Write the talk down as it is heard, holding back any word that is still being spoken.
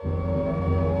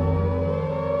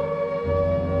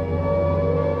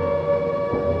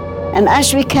And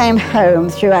as we came home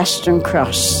through Aston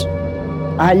Cross,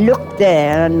 I looked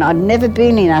there, and I'd never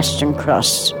been in Aston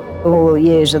Cross all the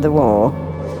years of the war,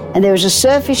 and there was a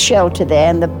surface shelter there,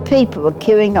 and the people were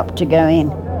queuing up to go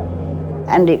in.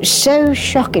 And it was so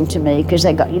shocking to me because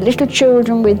they got little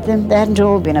children with them. They hadn't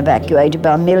all been evacuated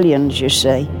by millions, you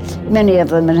see. Many of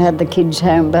them had had the kids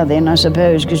home by then, I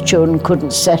suppose, because children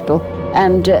couldn't settle.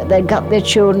 And they got their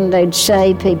children,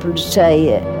 people would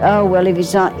say, oh, well,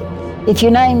 if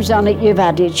your name's on it, you've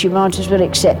had it, you might as well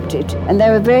accept it. And they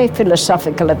were very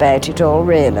philosophical about it all,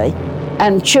 really.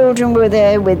 And children were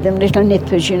there with them, little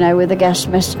nippers, with the gas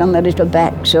mask on their little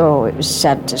backs. Oh, it was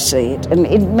sad to see it. And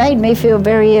it made me feel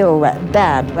very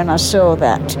bad when I saw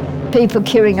that. People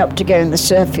queuing up to go in the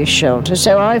surface shelter.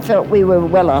 So I felt we were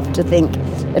well off to think,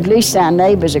 at least our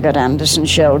neighbours have got Anderson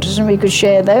shelters and we could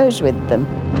share those with them.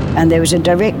 And there was a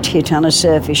direct hit on a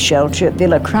surface shelter at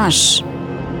Villa Cross,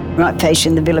 right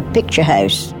facing the Villa Picture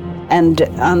House. And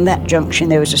on that junction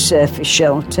there was a surface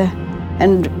shelter.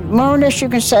 And more or less you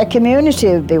can say a community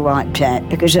would be wiped out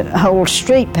because a whole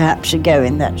street perhaps would go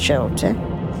in that shelter.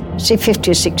 See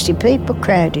 50 or 60 people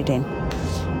crowded in.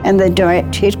 And the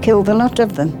direct hit killed a lot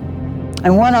of them.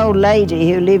 And one old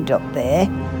lady who lived up there,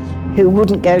 who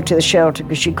wouldn't go to the shelter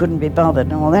because she couldn't be bothered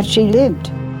and all that, she lived.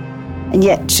 And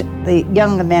yet the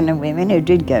younger men and women who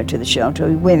did go to the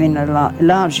shelter, women are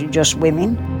largely just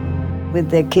women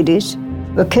with their kiddies,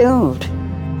 were killed.